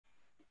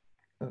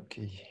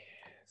Okay,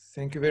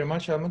 thank you very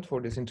much, Ahmed,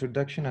 for this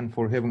introduction and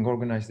for having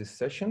organized this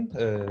session.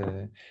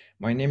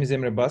 My name is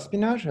Emre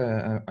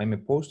Baspinar. I'm a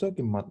postdoc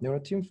in Math Neuro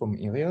team from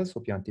INRIA,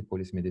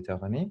 Antipolis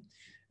Méditerranée.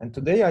 And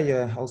today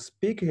I'll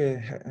speak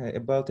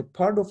about a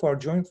part of our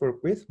joint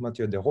work with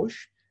Mathieu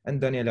Desroches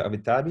and Daniele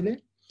Avitabile.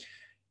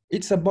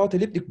 It's about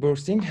elliptic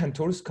bursting and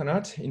torus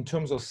canards in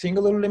terms of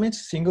singular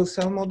limits, single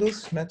cell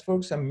models,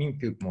 networks, and mean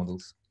cube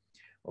models.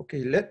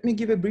 Okay, let me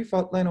give a brief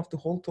outline of the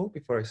whole talk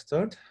before I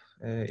start.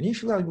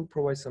 Initially, I will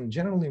provide some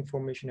general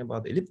information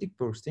about elliptic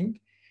bursting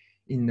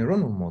in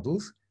neuronal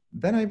models.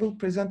 Then I will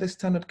present a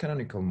standard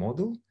canonical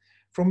model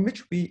from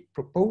which we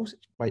propose,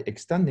 by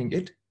extending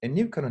it, a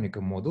new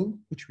canonical model,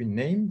 which we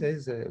named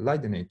as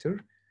Leidenator.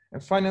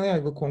 And finally, I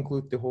will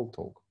conclude the whole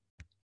talk.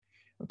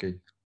 Okay,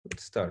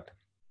 let's start.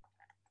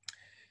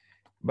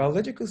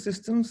 Biological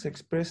systems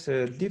express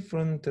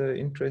different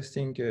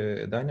interesting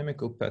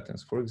dynamical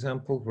patterns. For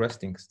example,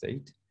 resting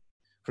state.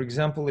 For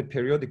example, a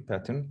periodic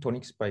pattern,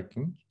 tonic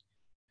spiking.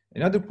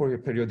 Another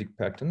periodic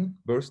pattern,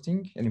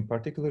 bursting, and in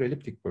particular,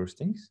 elliptic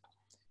burstings.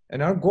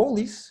 And our goal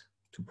is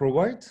to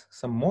provide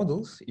some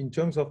models in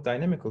terms of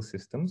dynamical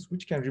systems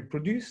which can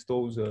reproduce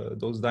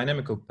those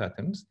dynamical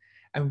patterns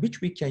and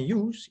which we can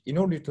use in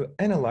order to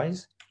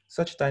analyze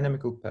such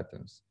dynamical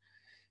patterns.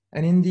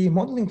 And in the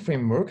modeling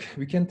framework,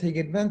 we can take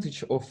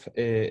advantage of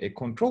a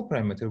control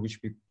parameter which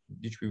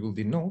we will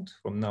denote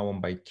from now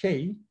on by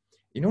K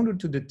in order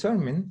to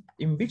determine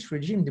in which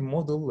regime the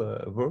model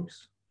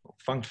works or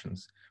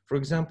functions. For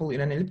example,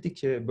 in an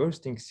elliptic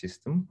bursting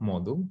system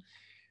model,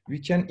 we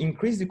can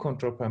increase the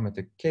control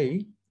parameter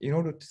K in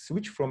order to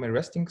switch from a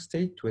resting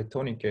state to a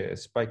tonic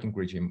spiking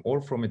regime,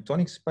 or from a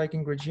tonic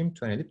spiking regime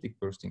to an elliptic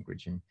bursting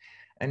regime.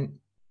 And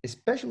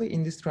especially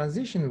in this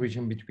transition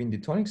region between the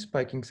tonic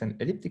spikings and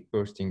elliptic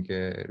bursting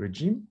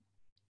regime,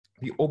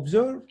 we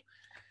observe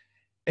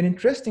an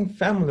interesting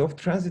family of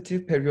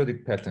transitive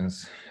periodic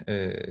patterns,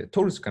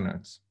 torus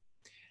canards.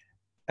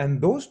 And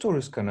those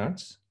torus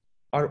canards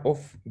are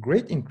of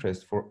great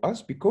interest for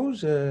us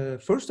because,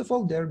 first of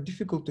all, they are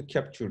difficult to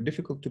capture,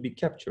 difficult to be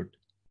captured.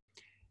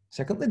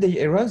 Secondly,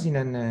 they arise in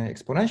an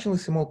exponentially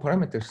small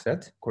parameter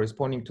set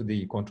corresponding to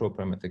the control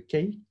parameter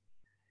K.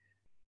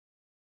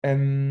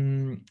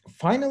 And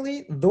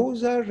finally,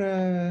 those are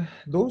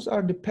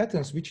the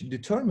patterns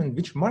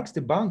which marks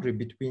the boundary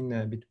between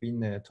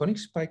tonic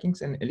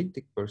spikings and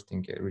elliptic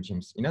bursting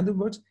regimes. In other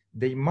words,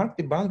 they mark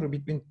the boundary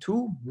between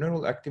two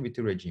neural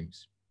activity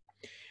regimes.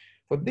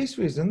 For this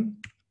reason,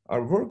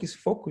 our work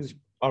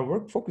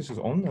focuses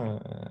on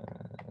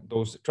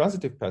those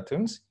transitive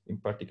patterns, in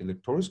particular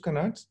torus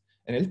canards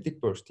and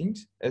elliptic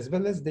burstings, as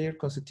well as their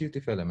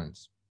constitutive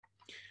elements.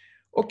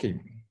 Okay.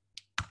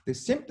 The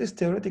simplest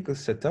theoretical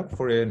setup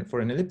for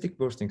an elliptic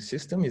bursting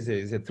system is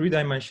a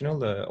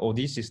three-dimensional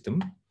OD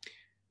system,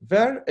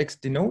 where X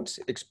denotes,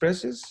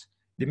 expresses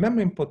the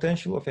membrane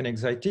potential of an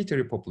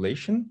excitatory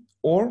population,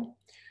 or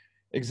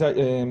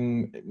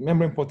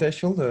membrane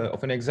potential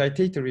of an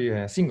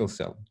excitatory single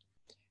cell.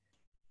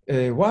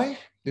 Y,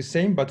 the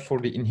same, but for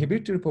the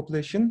inhibitory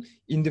population,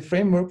 in the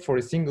framework for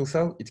a single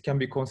cell, it can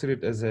be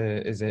considered as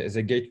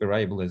a gate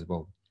variable as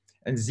well.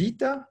 And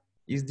zeta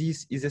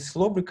is a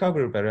slope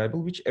recovery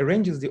variable which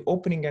arranges the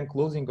opening and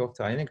closing of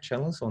the ionic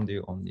channels on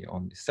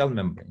the cell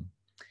membrane.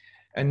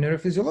 And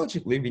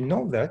neurophysiologically, we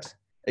know that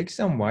X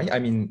and Y, I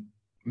mean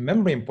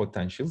membrane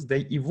potentials,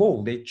 they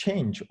evolve, they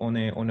change on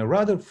a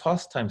rather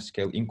fast time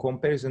scale in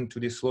comparison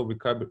to the slope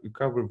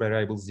recovery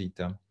variable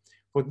zeta.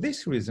 For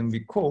this reason,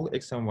 we call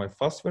X and Y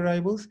fast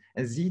variables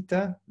and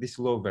zeta the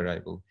slow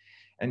variable.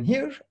 And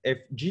here, F,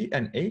 G,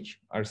 and H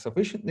are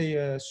sufficiently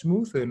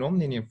smooth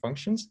nonlinear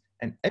functions,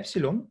 and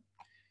epsilon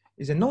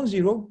is a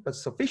non-zero but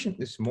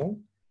sufficiently small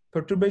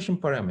perturbation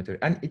parameter,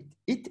 and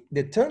it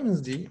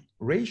determines the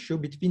ratio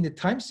between the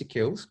time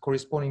scales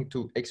corresponding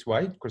to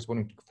XY,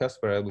 corresponding to fast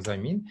variables, I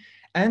mean,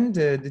 and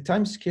the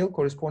time scale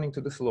corresponding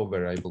to the slow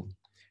variable.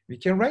 We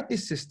can write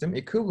this system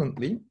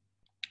equivalently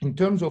in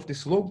terms of the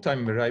slope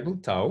time variable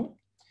tau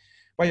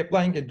by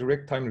applying a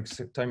direct time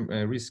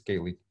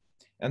rescaling.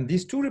 And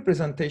these two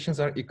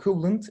representations are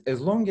equivalent as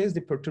long as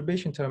the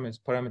perturbation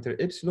parameter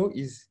epsilon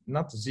is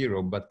not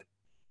zero, but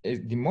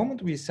at the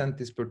moment we send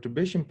this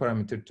perturbation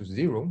parameter to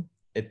zero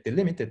at the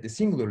limit, at the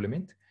singular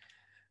limit,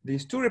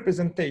 these two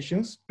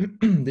representations,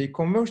 they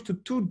converge to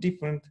two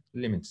different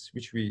limits,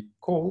 which we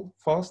call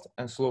fast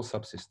and slow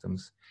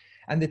subsystems.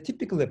 And the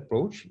typical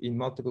approach in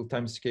multiple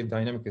time scale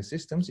dynamical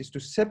systems is to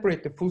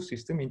separate the full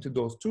system into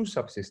those two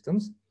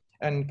subsystems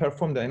and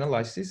perform the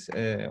analysis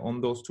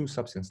on those two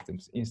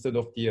subsystems instead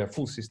of the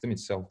full system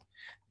itself.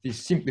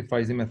 This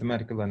simplifies the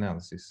mathematical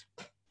analysis.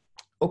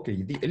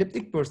 Okay, the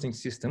elliptic bursting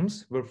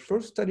systems were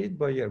first studied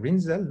by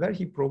Rinzel, where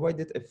he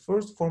provided a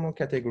first formal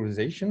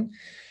categorization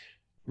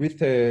with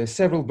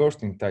several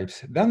bursting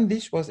types. Then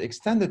this was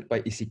extended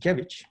by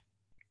Isikevich,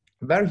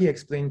 where he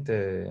explained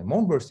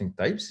more bursting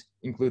types,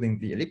 including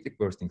the elliptic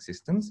bursting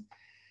systems,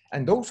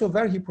 and also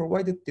where he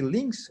provided the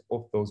links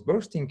of those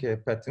bursting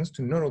patterns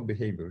to neural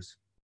behaviors.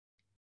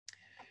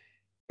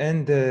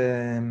 And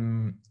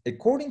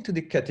according to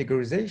the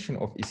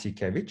categorization of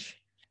Isikevich,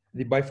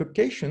 The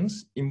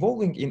bifurcations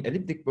involving in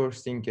elliptic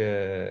bursting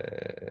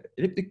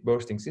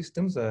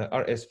systems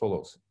are as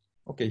follows.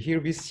 Okay, here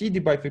we see the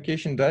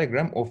bifurcation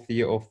diagram of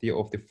the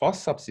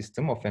fast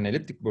subsystem of an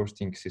elliptic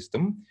bursting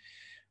system,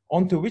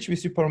 onto which we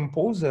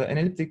superimpose an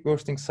elliptic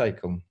bursting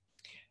cycle.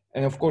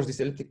 And of course, this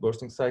elliptic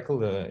bursting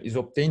cycle is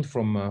obtained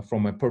from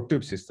a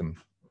perturbed system,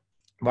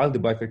 while the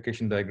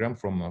bifurcation diagram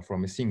from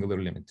a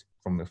singular limit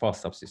from the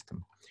fast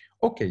subsystem.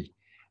 Okay,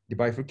 the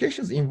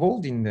bifurcations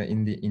involved in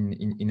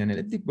an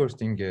elliptic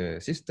bursting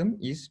system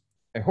is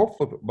a Hopf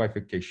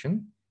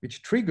bifurcation,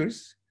 which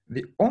triggers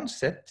the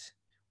onset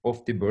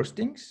of the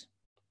burstings,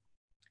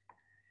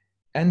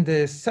 and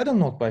the saddle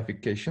node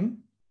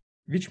bifurcation,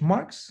 which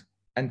marks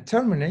and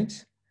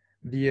terminates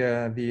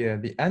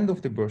the end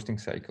of the bursting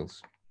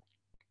cycles.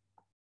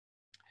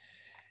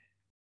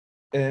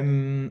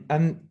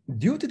 And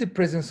due to the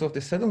presence of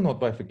the saddle node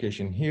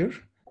bifurcation here,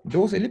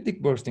 those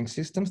elliptic bursting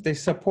systems, they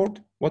support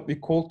what we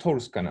call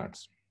torus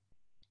canards.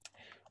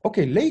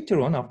 Okay, later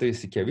on after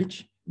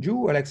Isikevich,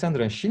 Zhu,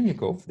 Alexander, and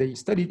Shilnikov, they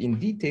studied in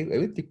detail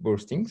elliptic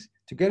burstings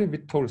together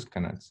with torus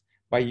canards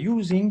by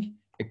using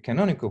a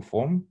canonical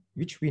form,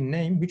 which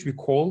we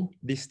call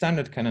the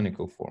standard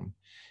canonical form.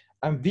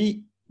 And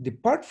we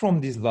depart from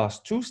these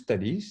last two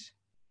studies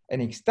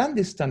and extend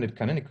this standard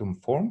canonical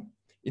form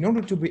in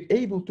order to be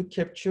able to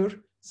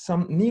capture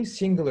some new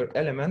singular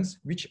elements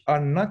which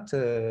are not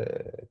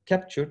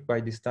captured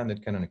by the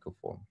standard canonical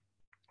form.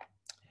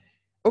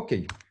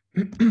 Okay,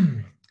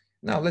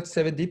 now let's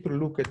have a deeper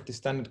look at the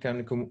standard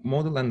canonical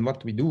model and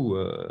what we do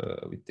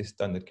with the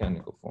standard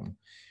canonical form.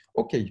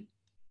 Okay,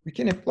 we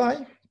can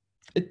apply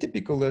a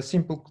typical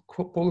simple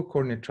polar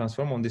coordinate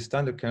transform on the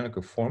standard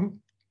canonical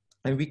form,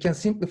 and we can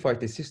simplify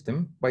the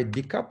system by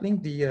decoupling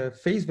the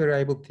phase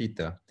variable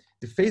theta,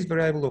 the phase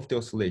variable of the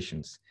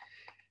oscillations.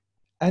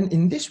 And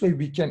in this way,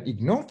 we can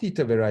ignore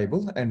theta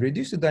variable and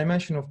reduce the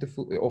dimension of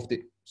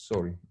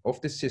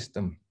the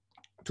system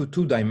to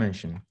 2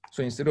 dimensions.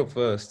 So instead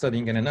of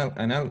studying and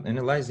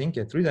analyzing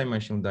a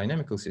 3-dimensional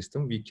dynamical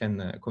system, we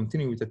can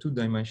continue with a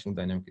 2-dimensional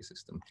dynamical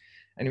system.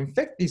 And in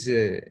fact, this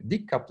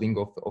decoupling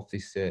of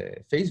this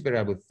phase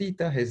variable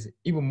theta has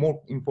even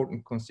more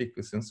important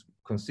consequences,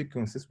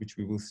 which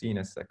we will see in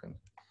a second.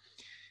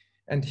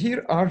 And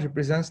here R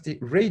represents the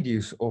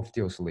radius of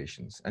the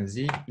oscillations, and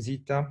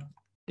zeta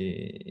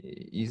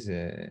is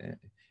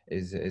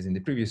as in the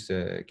previous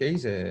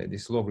case, the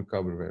slope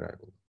recovery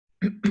variable.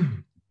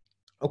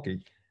 Okay,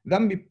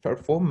 then we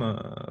perform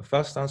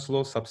fast and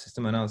slow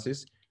subsystem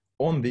analysis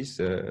on this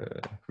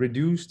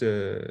reduced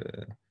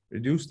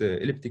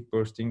elliptic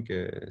bursting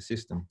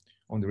system,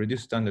 on the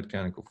reduced standard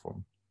canonical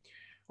form.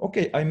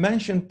 Okay, I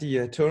mentioned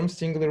the terms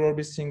singular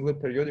orbits, singular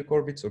periodic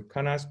orbits, or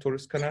canards,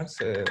 torus canards.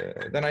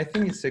 Then I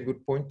think it's a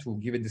good point to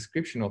give a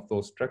description of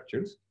those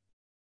structures.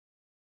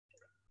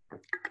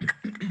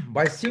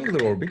 By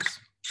singular orbits,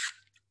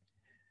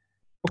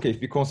 okay, if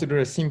we consider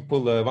a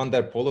simple van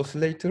der Pol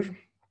oscillator,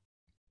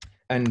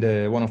 and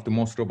one of the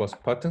most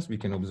robust patterns we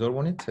can observe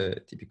on it,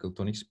 typical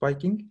tonic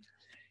spiking,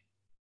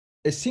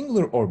 a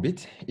singular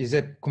orbit is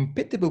a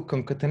compatible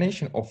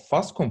concatenation of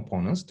fast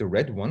components, the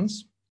red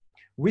ones,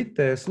 with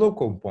the slow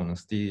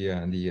components,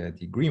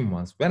 the green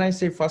ones. When I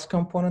say fast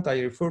component,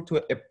 I refer to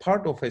a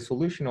part of a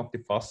solution of the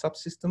fast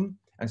subsystem,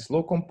 and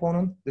slow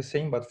component, the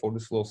same, but for the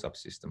slow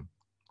subsystem.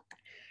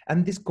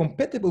 And this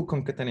compatible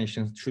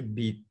concatenation should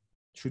be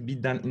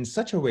done in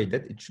such a way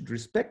that it should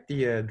respect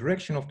the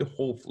direction of the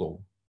whole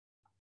flow.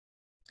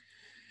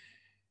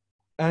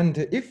 And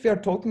if we are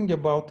talking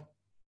about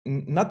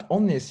not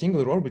only a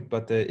singular orbit,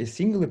 but a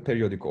singular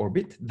periodic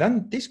orbit,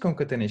 then this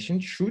concatenation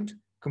should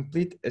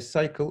complete a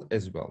cycle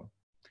as well.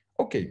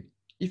 Okay,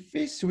 if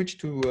we switch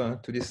to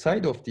the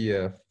side of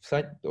the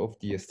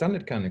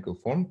standard canonical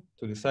form,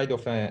 to the side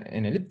of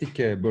an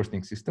elliptic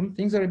bursting system,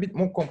 things are a bit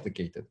more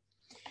complicated.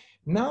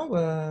 Now,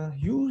 the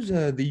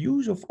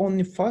use of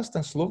only fast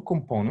and slow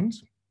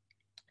components,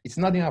 it's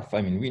not enough.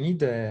 I mean, we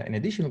need an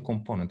additional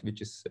component,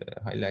 which is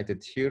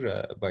highlighted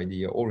here by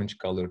the orange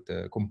colored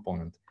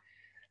component.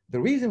 The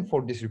reason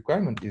for this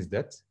requirement is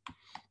that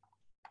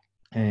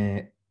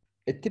a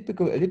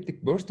typical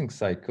elliptic bursting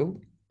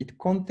cycle, it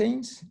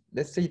contains,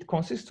 let's say it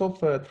consists of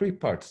 3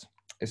 parts.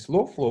 A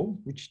slow flow,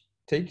 which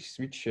takes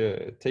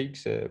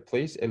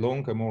place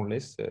along more or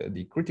less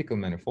the critical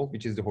manifold,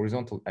 which is the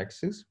horizontal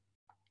axis.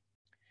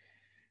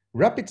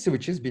 Rapid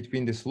switches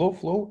between the slow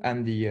flow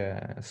and the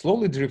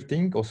slowly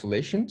drifting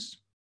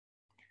oscillations,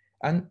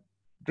 and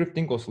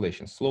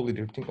slowly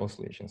drifting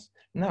oscillations.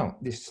 Now,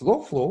 the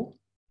slow flow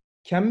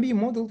can be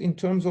modeled in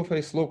terms of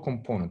a slow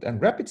component,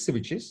 and rapid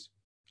switches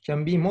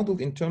can be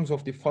modeled in terms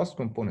of the fast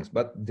components,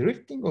 but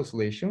drifting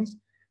oscillations,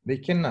 they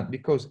cannot,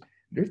 because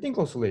drifting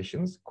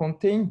oscillations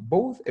contain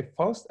both a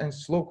fast and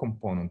slow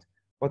component.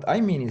 What I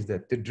mean is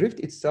that the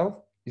drift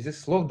itself is a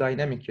slow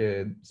dynamic,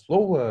 an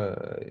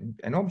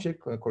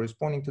object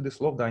corresponding to the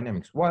slow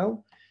dynamics,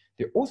 while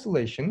the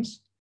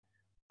oscillations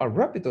are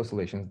rapid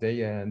oscillations.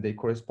 They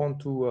correspond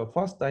to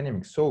fast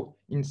dynamics. So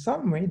in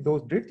some way,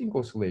 those drifting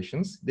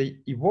oscillations, they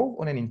evolve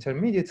on an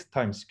intermediate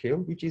time scale,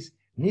 which is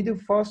neither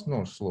fast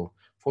nor slow.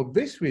 For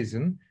this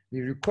reason,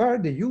 we require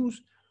the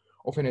use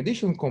of an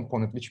additional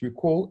component, which we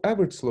call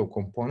average slope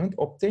component,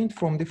 obtained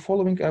from the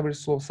following average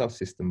slope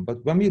subsystem.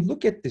 But when we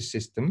look at this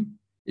system,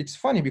 it's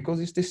funny because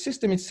it's the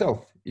system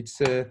itself. It's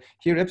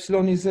here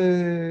epsilon is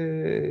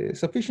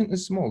sufficiently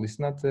small. It's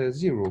not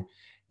 0.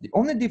 The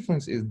only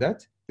difference is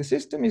that the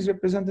system is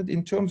represented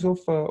in terms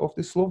of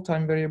the slope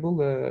time variable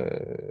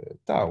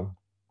tau.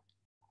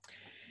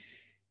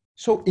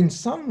 So in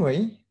some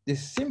way,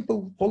 this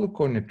simple polar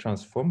coordinate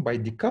transform, by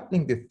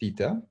decoupling the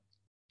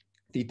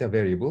theta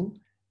variable,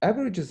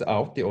 averages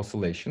out the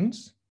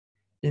oscillations.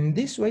 In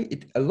this way,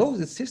 it allows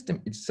the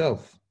system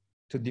itself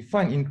to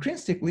define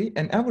intrinsically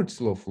an average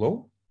slope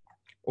flow,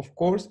 of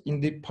course,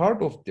 in the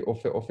part of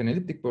an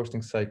elliptic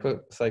bursting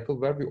cycle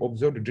where we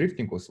observe the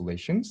drifting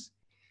oscillations.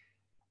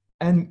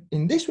 And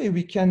in this way,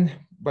 we can,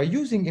 by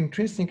using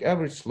intrinsic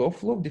average slope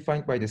flow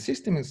defined by the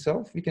system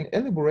itself, we can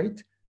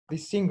elaborate the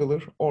singular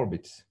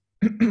orbits.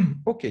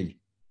 Okay,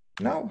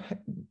 now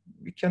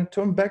we can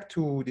turn back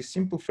to the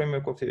simple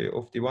framework of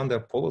the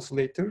one-dipole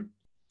oscillator.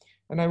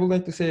 And I would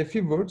like to say a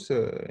few words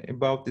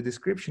about the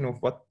description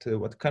of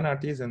what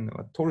canard is and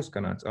what torus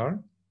canards are.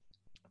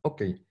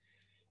 Okay,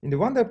 in the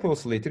one-dipole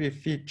oscillator,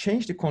 if we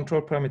change the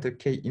control parameter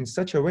k in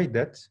such a way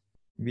that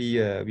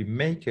we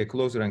make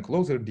closer and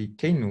closer the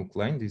k-null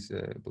line, this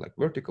like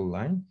vertical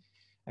line,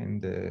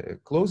 and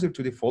closer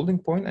to the folding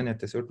point, and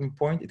at a certain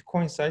point, it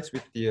coincides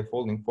with the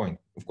folding point.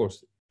 Of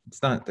course,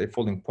 it's not a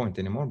folding point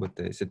anymore, but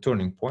it's a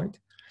turning point.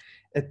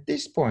 At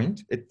this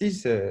point, at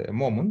this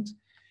moment,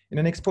 in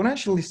an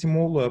exponentially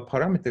small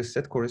parameter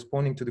set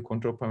corresponding to the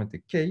control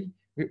parameter k,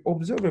 we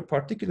observe a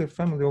particular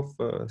family of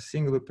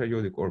singular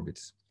periodic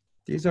orbits.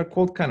 These are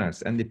called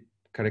canards, and the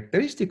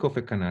characteristic of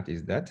a canard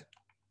is that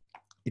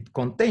it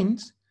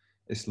contains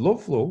a slow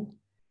flow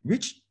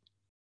which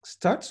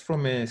starts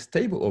from a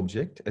stable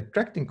object,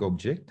 attracting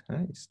object.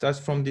 It starts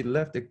from the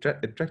left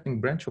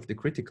attracting branch of the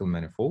critical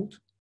manifold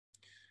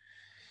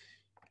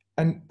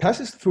and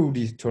passes through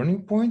the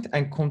turning point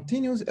and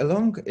continues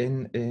along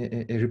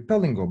a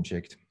repelling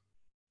object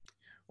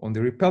on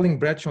the repelling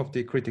branch of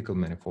the critical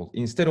manifold.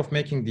 Instead of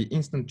making the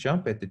instant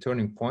jump at the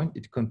turning point,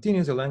 it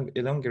continues along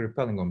a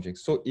repelling object.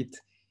 So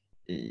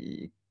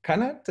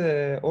canard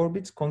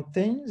orbits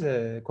contain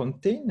a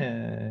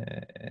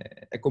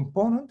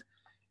component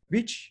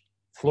which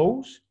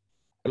flows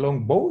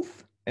along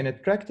both an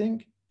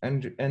attracting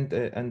and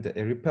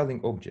a repelling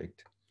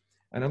object.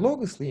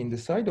 Analogously, in the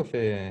side of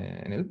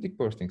an elliptic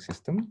bursting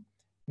system,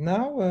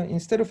 now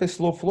instead of a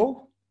slow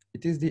flow,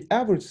 it is the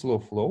average slow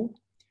flow,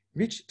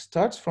 which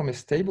starts from a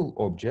stable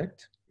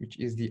object, which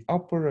is the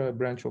upper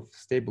branch of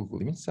stable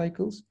limit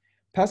cycles,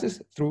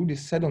 passes through the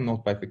saddle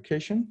node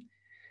bifurcation,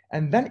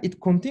 and then it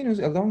continues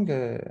along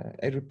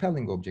a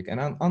repelling object,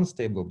 an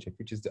unstable object,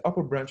 which is the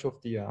upper branch of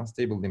the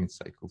unstable limit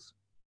cycles.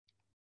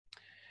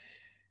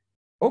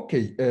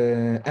 Okay,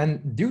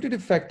 and due to the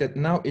fact that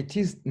now it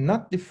is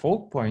not the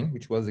fold point,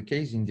 which was the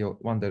case in the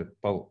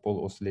one-dipole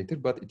oscillator,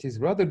 but it is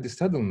rather the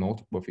saddle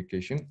node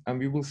bifurcation, and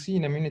we will see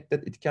in a minute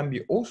that it can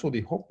be also the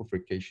Hawk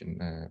bifurcation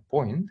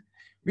point,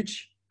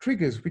 which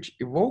triggers, which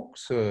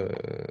evokes the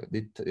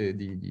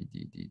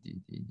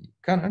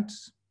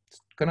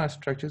canard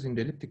structures in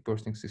the elliptic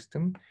bursting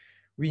system.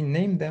 We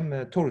name them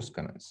torus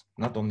canards,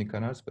 not only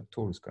canards, but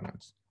torus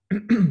canards.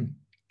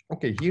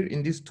 Okay, here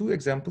in these two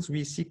examples,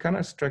 we see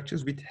canard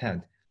structures with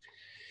head.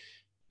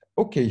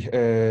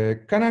 Okay,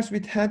 canards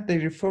with head, they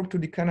refer to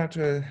the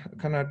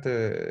canard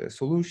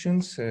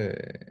solutions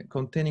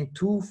containing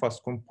two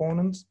fast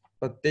components,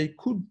 but they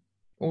could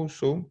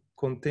also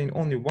contain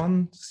only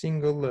one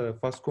single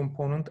fast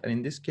component, and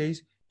in this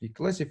case, we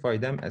classify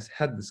them as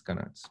headless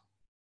canards.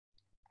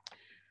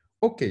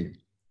 Okay,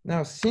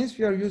 now since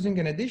we are using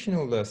an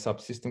additional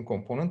subsystem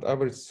component,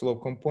 average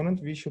slope component,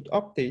 we should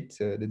update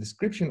the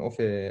description of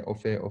a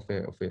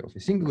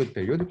singular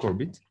periodic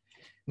orbit.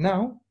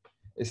 Now,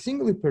 a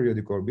singular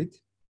periodic orbit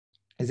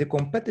is a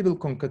compatible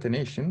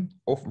concatenation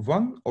of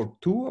one or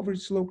two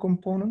average slope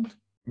component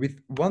with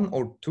one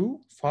or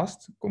two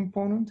fast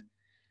component,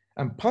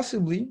 and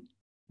possibly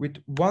with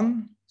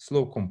one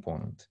slow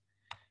component.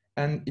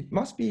 And it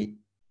must be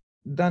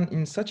done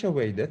in such a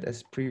way that,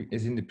 as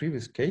in the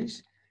previous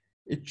case,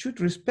 it should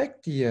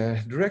respect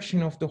the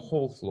direction of the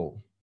whole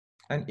flow.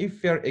 And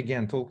if we are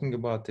again talking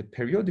about a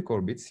periodic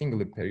orbit,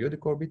 singular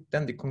periodic orbit,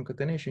 then the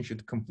concatenation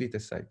should complete a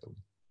cycle.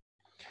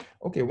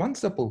 Okay, one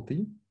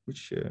subtlety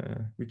which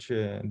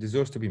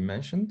deserves to be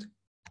mentioned.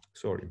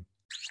 Sorry.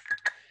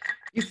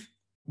 If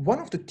one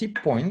of the tip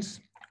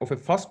points of a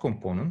fast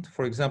component,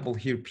 for example,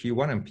 here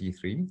P1 and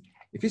P3,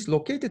 if it's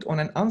located on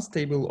an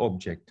unstable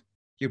object,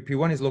 here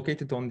P1 is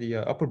located on the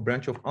upper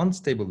branch of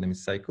unstable limit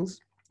cycles,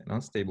 an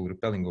unstable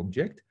repelling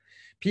object,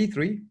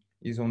 P3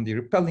 is on the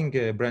repelling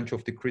branch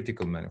of the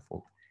critical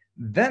manifold.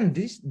 Then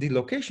the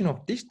location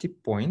of this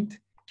tip point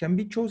can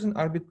be chosen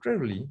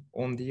arbitrarily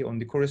on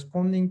the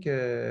corresponding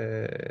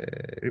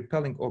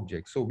repelling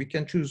object. So we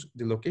can choose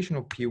the location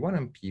of P1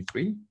 and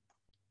P3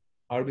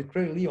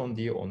 arbitrarily on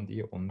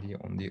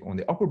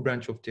the upper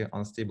branch of the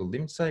unstable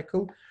limit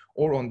cycle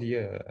or on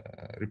the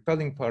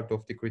repelling part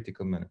of the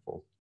critical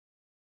manifold.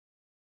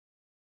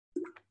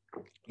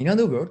 In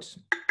other words,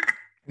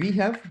 we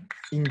have,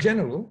 in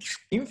general,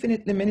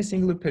 infinitely many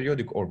singular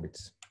periodic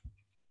orbits.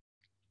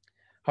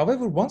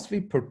 However, once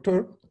we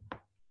perturb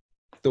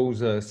those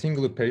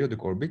singular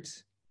periodic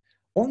orbits,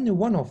 only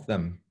one of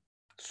them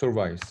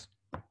survives.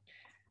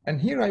 And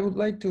here I would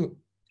like to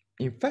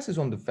emphasize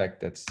on the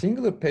fact that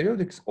singular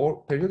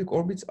periodic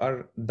orbits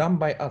are done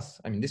by us.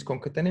 I mean, this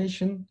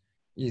concatenation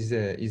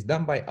is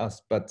done by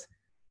us, but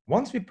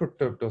once we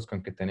perturb those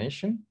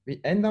concatenation, we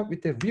end up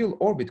with a real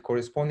orbit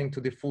corresponding to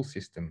the full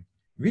system,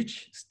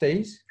 which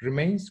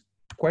remains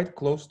quite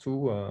close to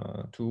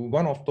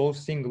one of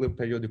those singular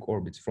periodic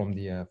orbits from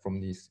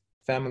this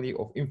family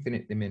of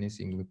infinitely many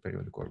singular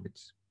periodic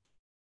orbits.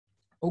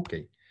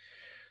 Okay.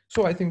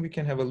 So I think we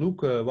can have a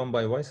look one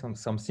by one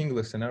some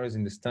singular scenarios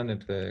in the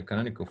standard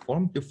canonical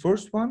form. The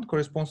first one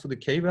corresponds to the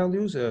k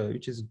values,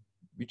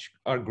 which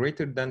are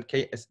greater than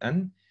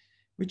ksn,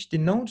 which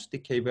denotes the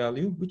k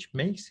value, which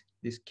makes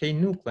this k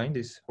nucline,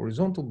 this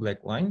horizontal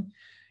black line,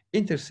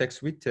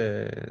 intersects with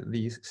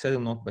the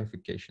saddle node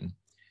bifurcation.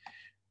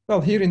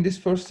 Well, here in this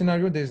first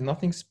scenario, there's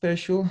nothing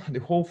special. The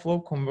whole flow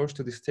converges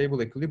to the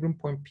stable equilibrium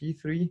point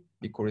P3.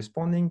 The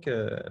corresponding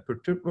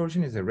perturbed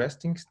version is a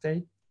resting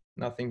state.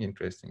 Nothing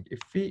interesting. If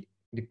we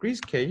decrease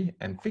k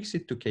and fix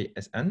it to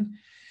ksn,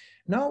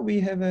 now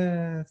we have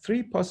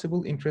three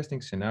possible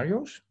interesting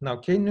scenarios. Now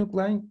k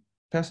nucline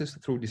passes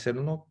through the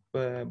saddle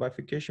node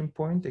bifurcation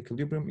point.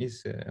 Equilibrium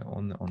is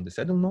on the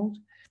saddle node.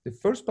 The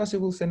first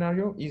possible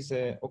scenario is,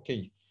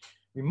 okay,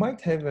 we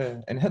might have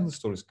an headless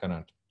torus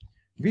canard,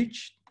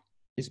 which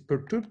is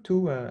perturbed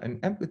to an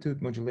amplitude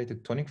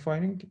modulated tonic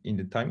firing in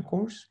the time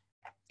course.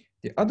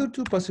 The other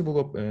two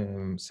possible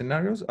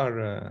scenarios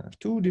are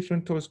two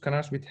different torus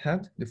canards with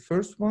head. In the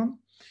first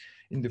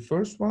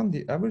one,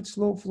 the average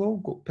slow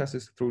flow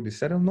passes through the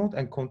saddle node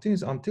and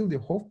continues until the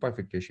Hopf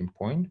bifurcation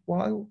point,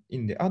 while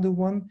in the other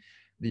one,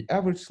 the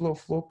average slow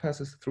flow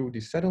passes through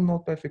the saddle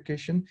node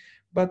bifurcation,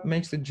 but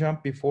makes the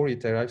jump before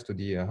it arrives to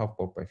the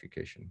Hopf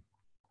bifurcation.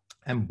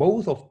 And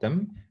both of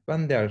them,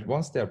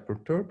 once they are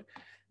perturbed,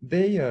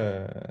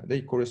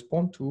 they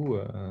correspond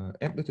to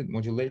amplitude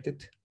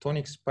modulated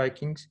tonic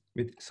spikings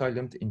with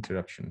silent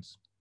interruptions.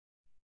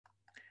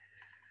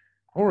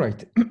 All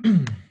right,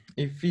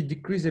 if we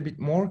decrease a bit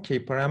more k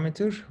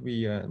parameter,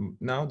 we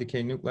now the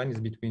k nucline is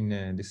between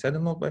the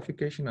saddle node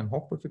bifurcation and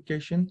Hopf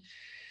bifurcation.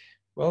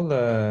 Well,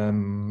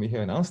 we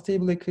have an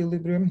unstable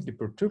equilibrium. The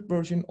perturbed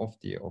version of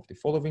the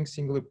following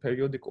singular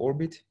periodic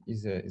orbit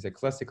is a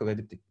classical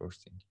elliptic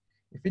bursting.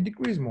 If we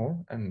decrease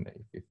more and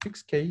if we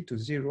fix k to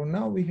 0,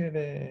 now we have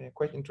a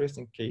quite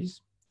interesting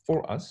case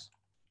for us.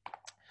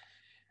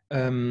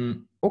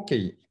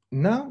 Okay,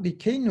 now the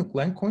k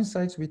nucline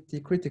coincides with the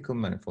critical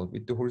manifold,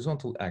 with the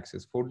horizontal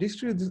axis. For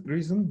this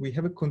reason, we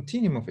have a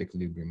continuum of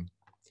equilibrium.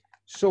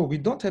 So we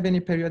don't have any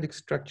periodic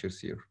structures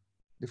here.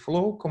 The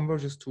flow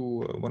converges to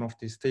one of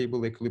the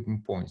stable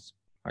equilibrium points,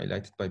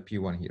 highlighted by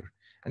P1 here.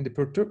 And the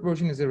perturbed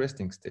version is a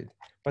resting state.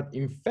 But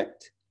in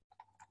fact,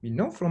 we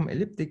know from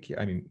elliptic,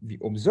 I mean, we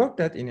observe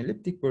that in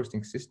elliptic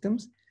bursting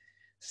systems,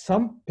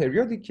 some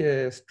periodic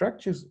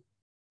structures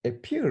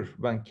appear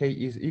when k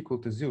is equal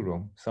to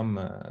 0.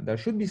 There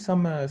should be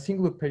some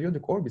singular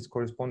periodic orbits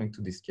corresponding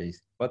to this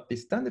case, but the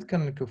standard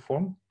canonical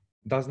form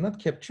does not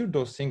capture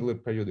those singular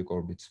periodic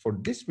orbits. For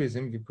this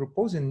reason, we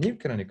propose a new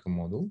canonical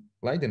model,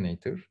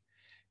 Leidenator,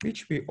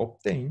 which we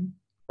obtain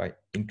by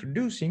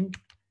introducing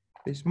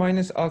this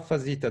minus alpha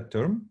zeta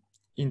term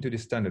into the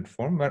standard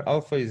form, where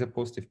alpha is a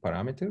positive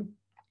parameter.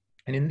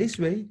 And in this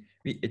way,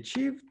 we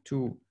achieve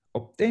to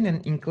obtain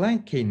an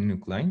inclined k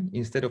nucline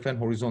instead of an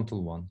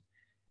horizontal one.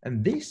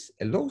 And this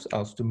allows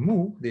us to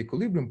move the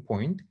equilibrium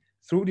point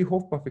through the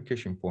Hopf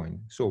bifurcation point.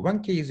 So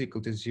when k is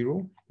equal to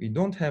 0, we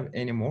don't have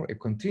anymore a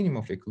continuum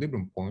of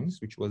equilibrium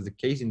points, which was the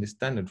case in the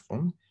standard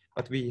form,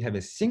 but we have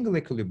a single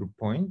equilibrium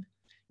point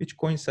which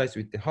coincides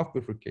with the Hopf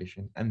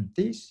bifurcation. And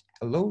this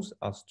allows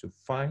us to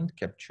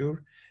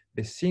capture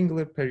the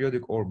singular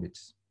periodic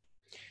orbits,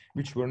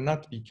 which were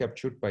not be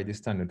captured by the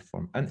standard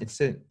form. And it's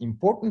an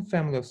important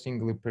family of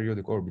singular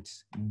periodic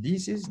orbits.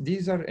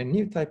 These are a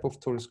new type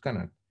of torus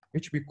canard,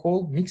 which we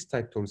call mixed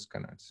type torus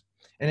canards.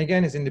 And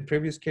again, as in the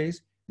previous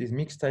case, these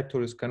mixed type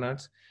torus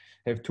canards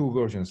have two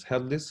versions,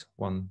 headless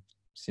one,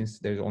 since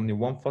there's only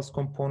one fast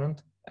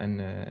component,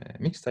 and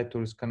mixed type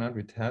torus canard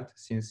with head,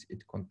 since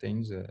it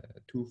contains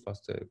two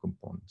fast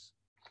components.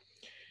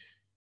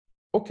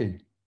 Okay.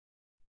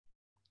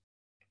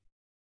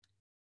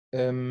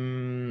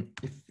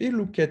 If we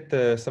look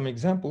at some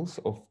examples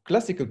of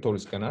classical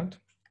torus canard,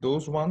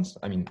 those ones,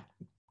 I mean,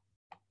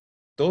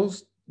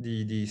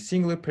 the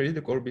singular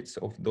periodic orbits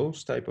of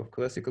those type of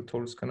classical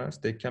torus canards,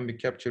 they can be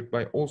captured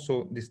by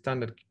also the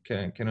standard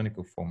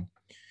canonical form.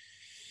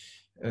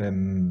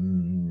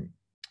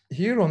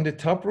 Here on the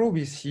top row,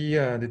 we see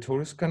the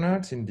torus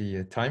canards in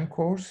the time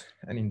course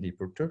and in the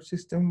perturbed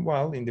system,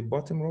 while in the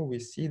bottom row, we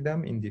see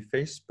them in the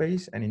phase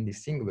space and in the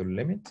singular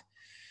limit.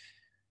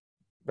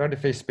 where the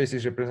phase space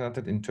is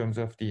represented in terms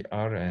of the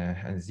r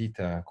and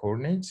zeta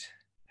coordinates.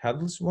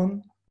 Hadl's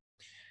one.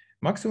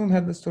 Maximum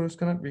Hadl's torus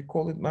canard, we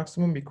call it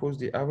maximum because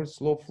the average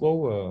slow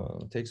flow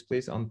takes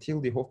place until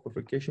the Hopf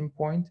bifurcation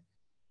point,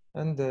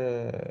 and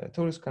the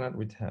torus canard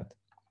with Had.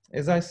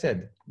 As I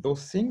said,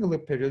 those singular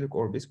periodic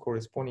orbits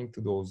corresponding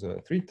to those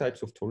three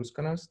types of torus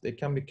canards, they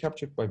can be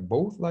captured by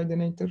both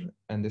Leidenator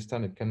and the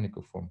standard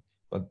canonical form.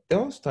 But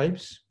those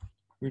types,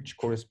 which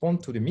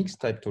correspond to the mixed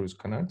type torus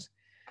canards,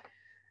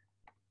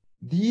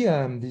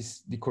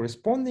 the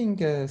corresponding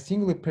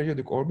singular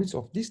periodic orbits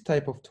of this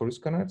type of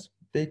torus canards,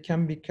 they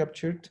can be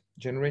captured,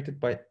 generated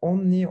by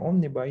only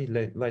by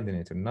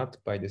Leidenator, not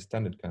by the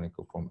standard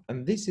canonical form.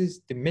 And this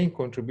is the main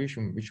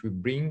contribution which we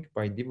bring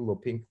by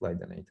developing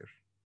Leidenator.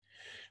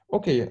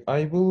 Okay,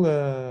 I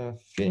will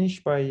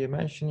finish by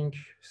mentioning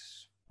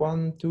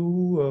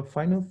two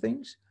final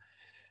things.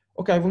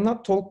 Okay, I will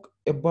not talk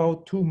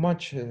about too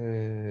much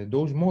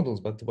those models,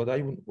 but what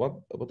I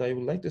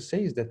would like to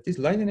say is that this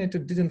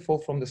Leidenator didn't fall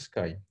from the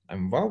sky.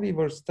 And while we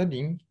were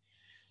studying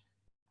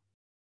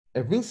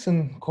a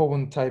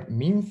Wilson-Cohen type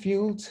mean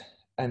field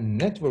and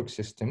network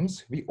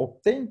systems, we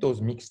obtained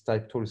those mixed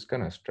type torus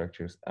canard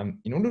structures.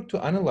 In order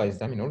to analyze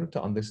them, in order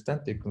to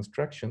understand their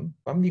construction,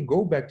 when we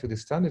go back to the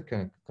standard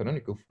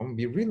canonical form,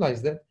 we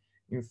realize that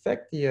in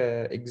fact, the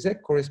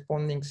exact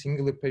corresponding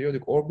singular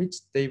periodic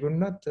orbits, they were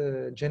not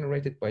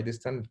generated by the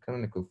standard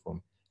canonical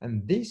form.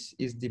 And this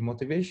is the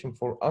motivation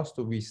for us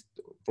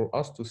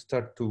to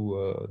start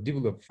to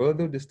develop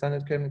further the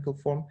standard canonical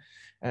form,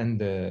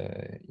 and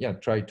yeah,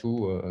 try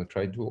to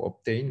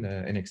obtain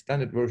an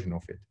extended version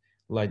of it,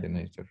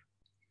 Leidenator.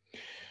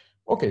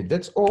 Okay,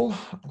 that's all.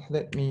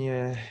 Let me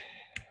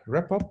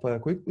wrap up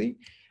quickly.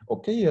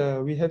 Okay,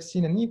 we have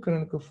seen a new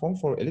canonical form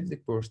for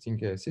elliptic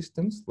bursting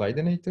systems,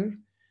 Leidenator.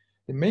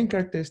 The main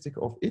characteristic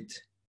of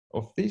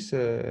this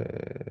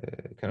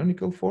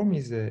canonical form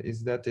is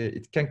that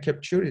it can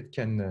capture, it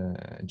can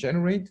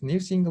generate new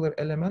singular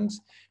elements,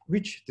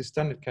 which the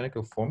standard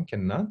canonical form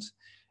cannot.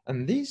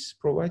 And this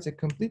provides a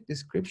complete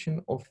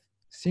description of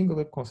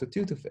singular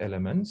constitutive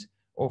elements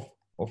of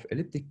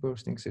elliptic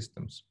bursting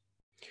systems.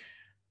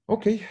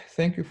 Okay,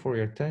 thank you for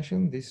your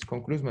attention. This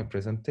concludes my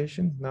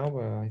presentation. Now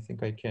I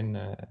think I can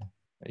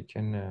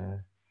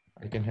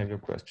have your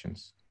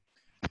questions.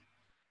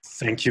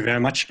 Thank you very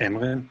much,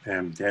 Emre.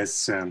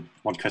 There's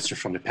one question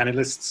from the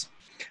panelists.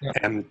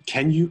 Yeah.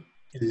 Can you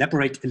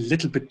elaborate a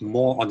little bit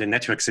more on the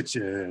network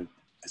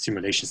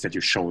simulations that you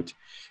showed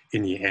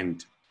in the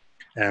end?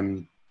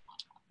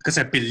 Because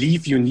I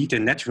believe you need a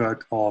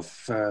network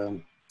of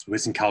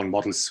Wilson-Cohen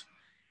models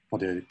for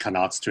the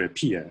canards to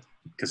appear,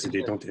 because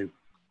they don't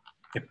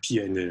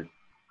appear in the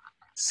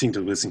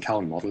single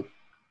Wilson-Cohen model.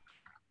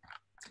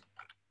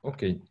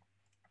 Okay.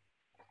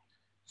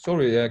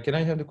 Sorry, can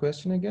I have the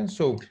question again?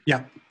 So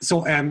yeah,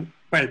 so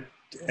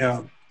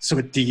so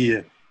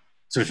the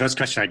first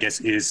question, I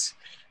guess, is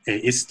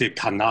the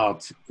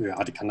canard,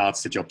 are the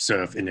canards that you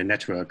observe in the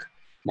network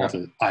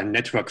model a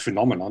network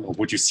phenomenon, or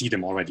would you see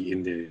them already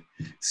in the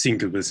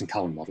single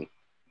Wilson-Cohen model?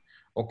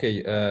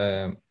 Okay,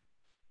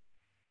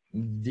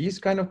 these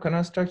kind of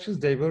canard structures,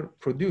 they were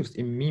produced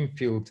in mean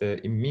field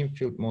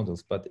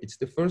models, but it's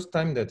the first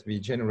time that we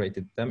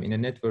generated them in a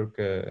network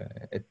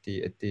at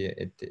the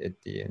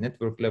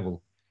network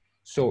level.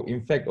 So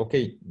in fact,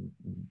 okay,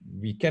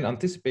 we can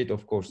anticipate,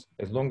 of course,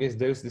 as long as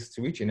there's this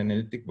switch in an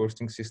elliptic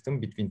bursting system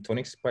between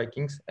tonic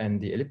spikings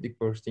and the elliptic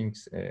bursting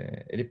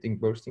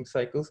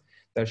cycles,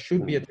 there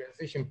should be a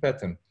transition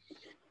pattern.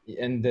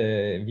 And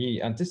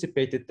we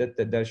anticipated that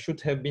there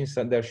should have been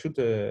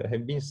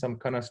some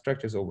canard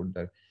structures over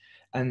there.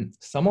 And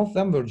some of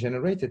them were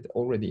generated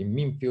already in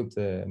mean field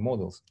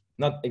models.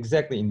 Not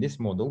exactly in this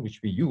model,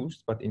 which we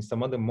used, but in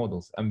some other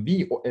models. And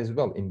we as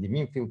well, in the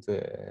mean field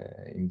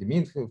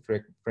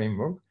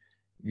framework,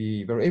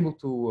 we were able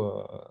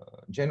to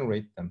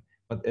generate them.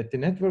 But at the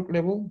network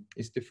level,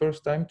 it's the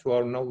first time to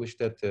our knowledge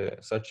that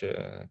such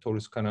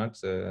torus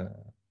canards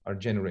are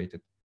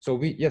generated. So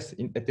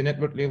at the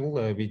network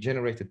level, we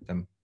generated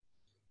them.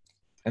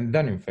 And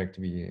then, in fact,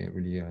 we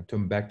really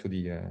turned back to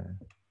the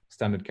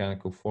standard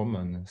canonical form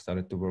and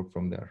started to work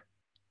from there.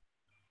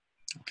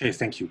 Okay,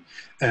 thank you.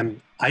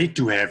 I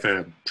do have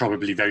a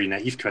probably very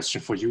naive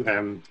question for you.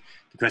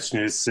 The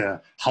question is,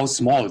 how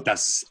small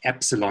does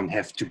epsilon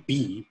have to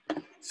be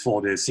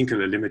for the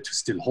singular limit to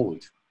still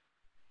hold?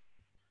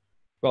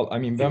 Well, I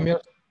mean, when we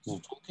are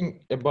talking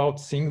about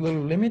singular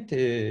limit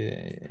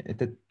at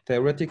the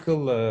theoretical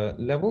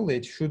level,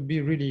 it should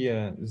be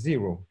really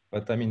zero.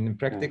 But I mean,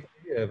 practically,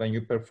 when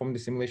you perform the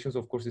simulations,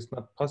 of course, it's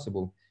not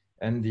possible.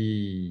 And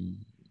the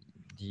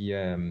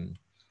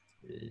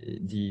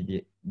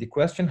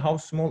question how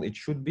small it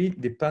should be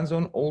depends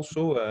on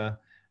also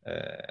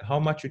how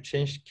much you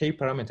change k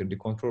parameter, the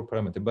control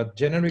parameter. But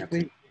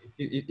generically,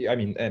 I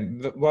mean,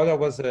 while I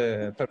was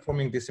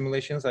performing the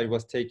simulations, I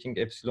was taking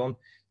epsilon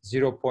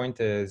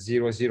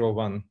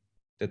 0.001.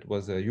 That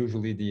was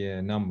usually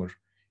the number,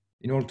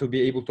 in order to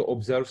be able to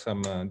observe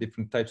some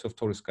different types of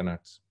torus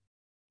canards.